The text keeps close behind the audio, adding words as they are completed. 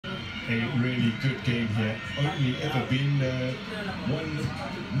a really good game here. Only ever been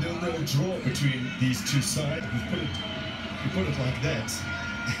 1-0 draw between these two sides. You put it like that,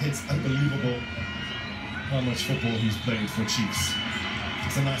 it's unbelievable how much football he's played for Chiefs.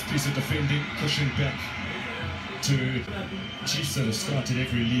 It's a nice piece of defending, pushing back to Chiefs that have started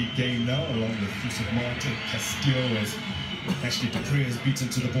every league game now, along with Yusuf Martin, Castillo, as Ashley Dupree is beaten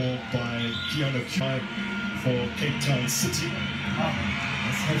to the ball by Keanu Q for Cape Town City.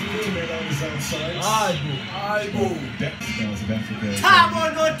 Let's have Kutumela on his outside. Back Stars of Africa.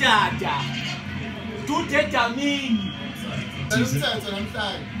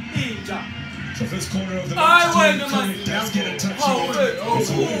 So first corner of the match, does get a touch on it. It's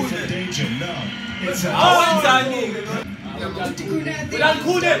away from danger now. It's a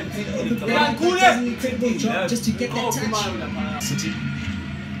incredible job just to get that touch. City.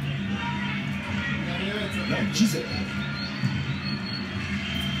 Now Kaizer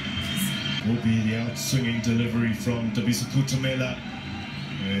will be the out-swinging delivery from Dabiso Kutumela.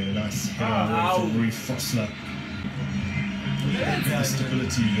 Nice header away from Rui Fosler. The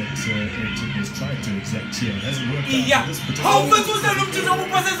stability that Ayrton was trying to exact here hasn't worked out in this particular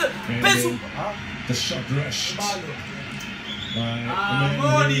the shot rushed by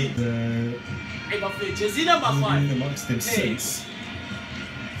amongst them since.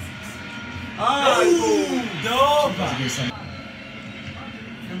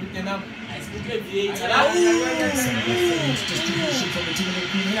 Distribution from the team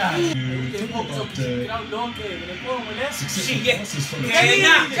successful passes from the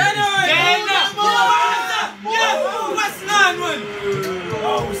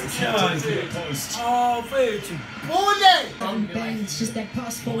It's just that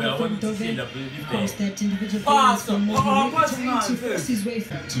pass forward from Dove. Of course, that individual players from trying to force his way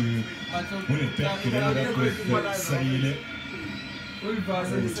through. To win it back, it ended up with Saile.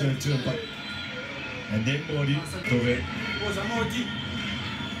 Return to him, and then Modi, Dove.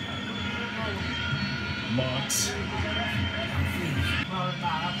 Marks.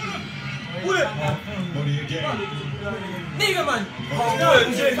 Modi again. Niggerman.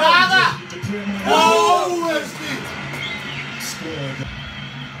 Scored.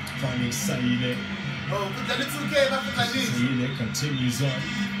 Finding Saile. Saile continues on.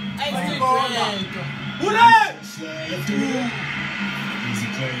 Easy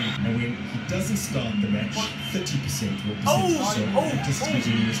play, and when he doesn't start the match, 30% will be just to give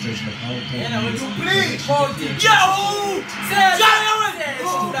you an illustration of how important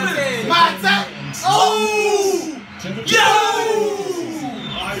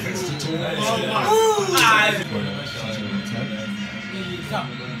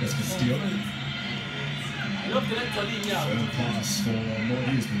pass for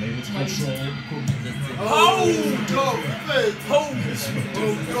Modi, who's been able to control.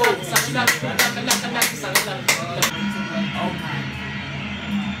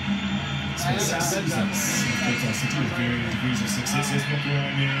 City with varying degrees of success. Here's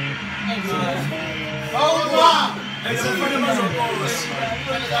Mokwani.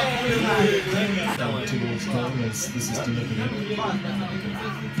 Towards goal as this is delivered in.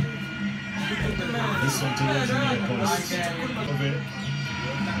 This one towards the near post of it.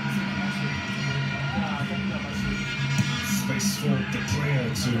 Space for Dupree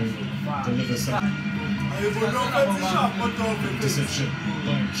to deliver some deception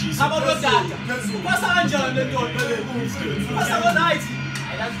by Kaizer.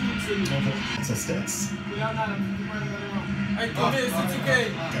 It's a stats.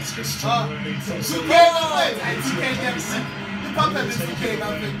 That's good strong running from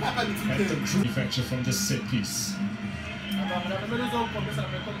manufacture from this set piece.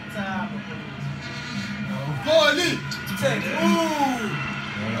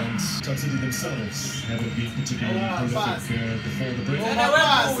 And City themselves haven't been particularly prolific before the break.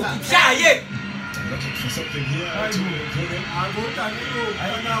 Looking for something here to improve.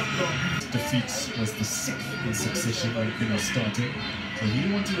 Defeat was the 6th in succession when he was starting. So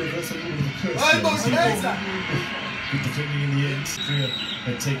he wanted to reverse a little bit of the curse here. Good defending in the end. Korea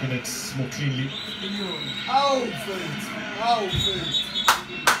had taken it more cleanly.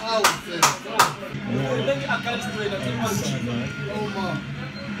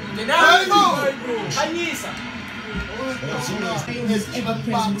 Was ever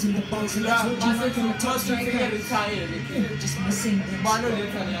present in the box, and that's what you want from a top striker. Just missing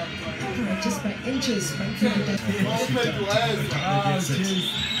that. Just by inches.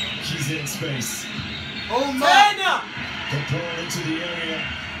 She's in space. Control into the area.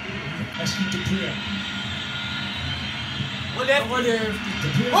 Ashley Dupree.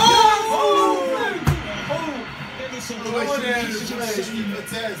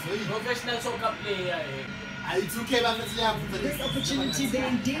 Professional soccer player. Great opportunity there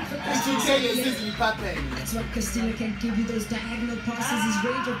indeed for Castillo. That's what Castillo can give you, those diagonal passes, his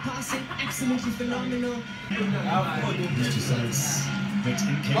range of passing, absolutely phenomenal. I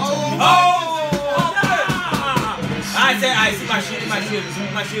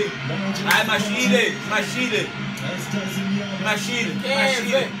see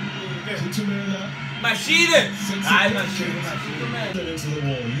machine. Into the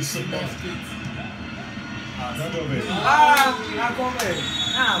wall. You submit.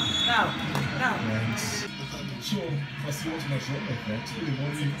 Now. Sure, fast forward to my shot like that. Really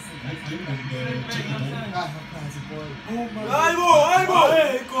want to lift in and take the ball.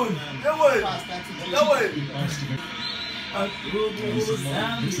 Hey, good.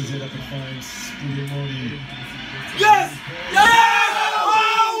 Mixes it up and finds Modi. Yes! Wow!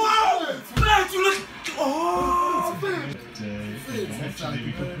 Eventually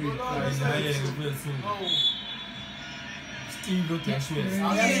we could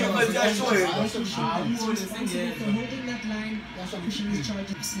Holding that line, pushing his charge,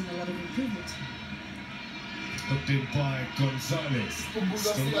 I've seen a lot of improvement. hooked in by Gonzalez.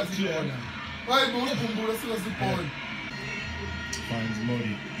 Still not clear. Finds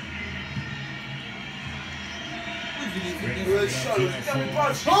Modi.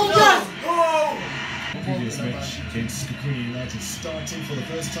 Previous match against Kukuni United, starting for the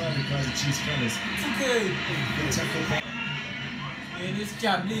first time in Kaizer Chiefs colours.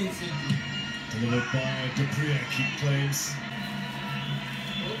 Delivered by Dupree, keep claims.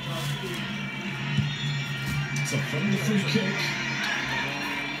 So from the free kick,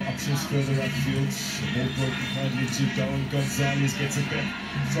 options further upfield. The ball broken kindly to Darren Gonzalez, gets it back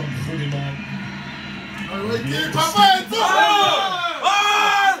from Hudiman.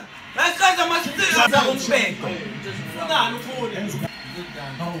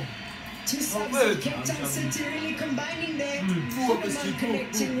 Two subs of Cape Town City really combining there. Hudiman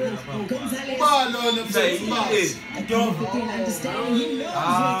connecting with Gonzalez. Within understanding, he knows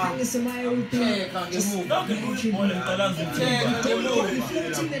where Kanga Samaya would be. Just floating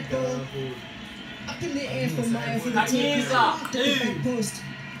that ball up in the air for Maya for the take. After the back post.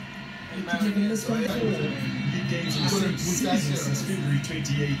 Giving this one forward. Games in the same season since February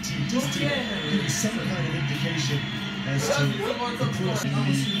 2018, just to give you some kind of indication as to the course in the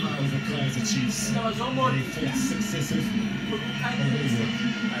league over Kaizer Chiefs. A fourth successive away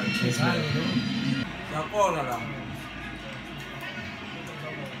as well.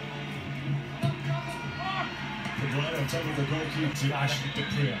 Put right on top of the goalkeeper to Ashley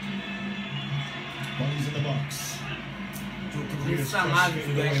Dupree. Ball's in the box.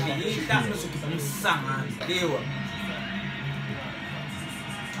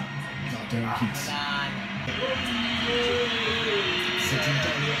 Darren Keats. Sitting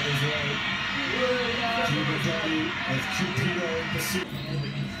down the other way. Cuba Dolly with Cupido in pursuit.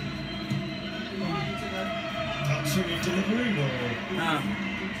 Actually delivering or...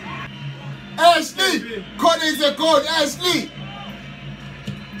 Ashley! Code is a code, Ashley!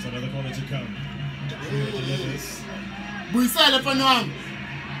 It's another corner to come. Cupido delivers. Buisale Panuam!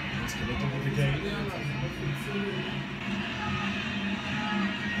 Let's get it over the game.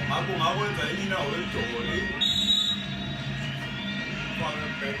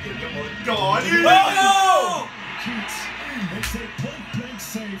 Keats makes a point-blank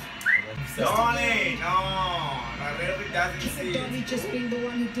save. Donnie just being the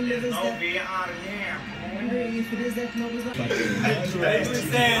one who delivers that. Wondering if it is that no was not.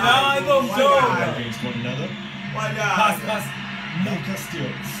 Against one another. Pass. No Castillo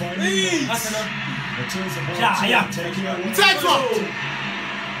finally returns the ball taking away.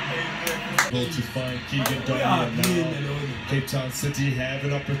 Ball to find Keegan Donny, and now Cape Town City have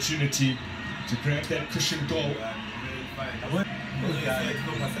an opportunity to grab that cushion goal.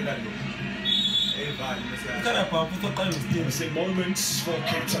 Promising moments for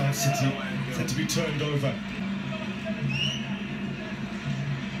Cape Town City, set to be turned over.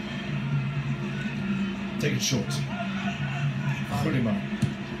 Take it short. Hudiman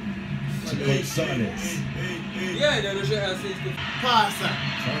to Gonzalez. Passa!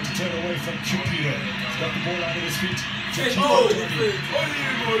 Trying to turn away from Cupido. He's got the ball out of his feet.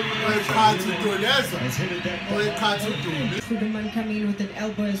 Has headed that ball. Hudiman coming in with an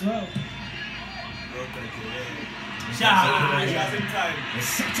elbow as well. Set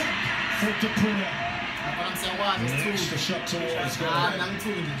up for Dupree. The shot towards goal.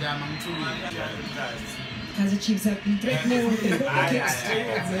 Kaizer Chiefs have been threatening with the goal kicks.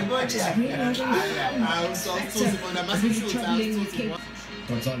 Just really really troubling with Cape.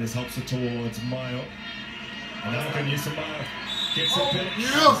 Gonzalez helps it towards Mayo. And now can use Samara. Gets a bit.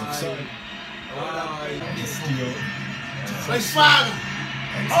 Yeah. Offside. Steal. Let's fire.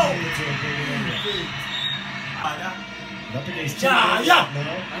 Up against Yeah. now.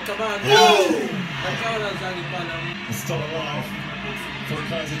 Acabado. It's still alive for the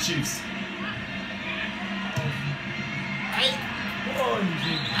Kaizer Chiefs. And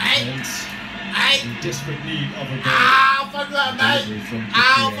in desperate need of a goal. Ow, fuck that, mate.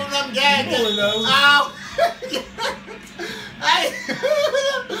 Ow, fuck them gang. Ow. Hey.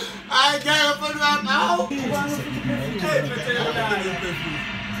 I can't put them out.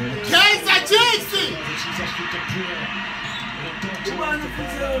 Kaizer Chiefs.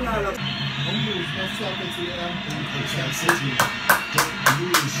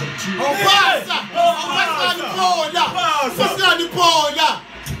 Oh, passa! Passa de bola!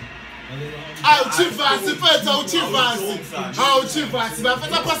 Ah, o Tivassi, fez o Tivassi! Ah, o Tivassi, vai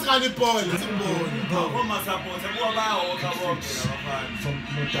fazer a passa de bola!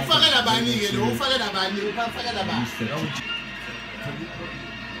 Vou fazer na baninha, vou fazer na baninha, vou fazer na baninha.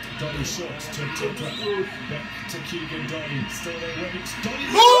 Donny shot to back to Keegan Donny. Still there, ready to Donny.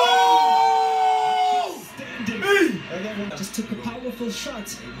 Standing. And that one Just took a powerful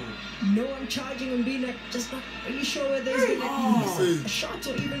shot. No one charging and being like, just not really sure whether he's gonna be a shot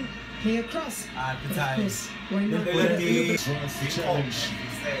or even play across. But of course, why not? tries the challenge.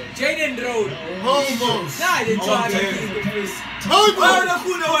 Jaden Road. Vamos! Nah, they charge him. Oi, Olha mano! o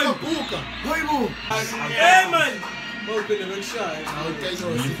cu da hora. Buca! Oi, mano! É, mano. Even with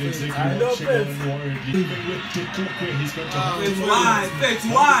the clock where he's got to Fetch,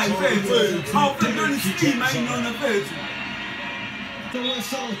 why? How can you scheme ain't on the fetch? the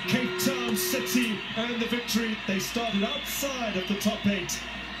whistle, Cape Town City and the victory. They started outside of the top 8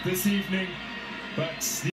 this evening, but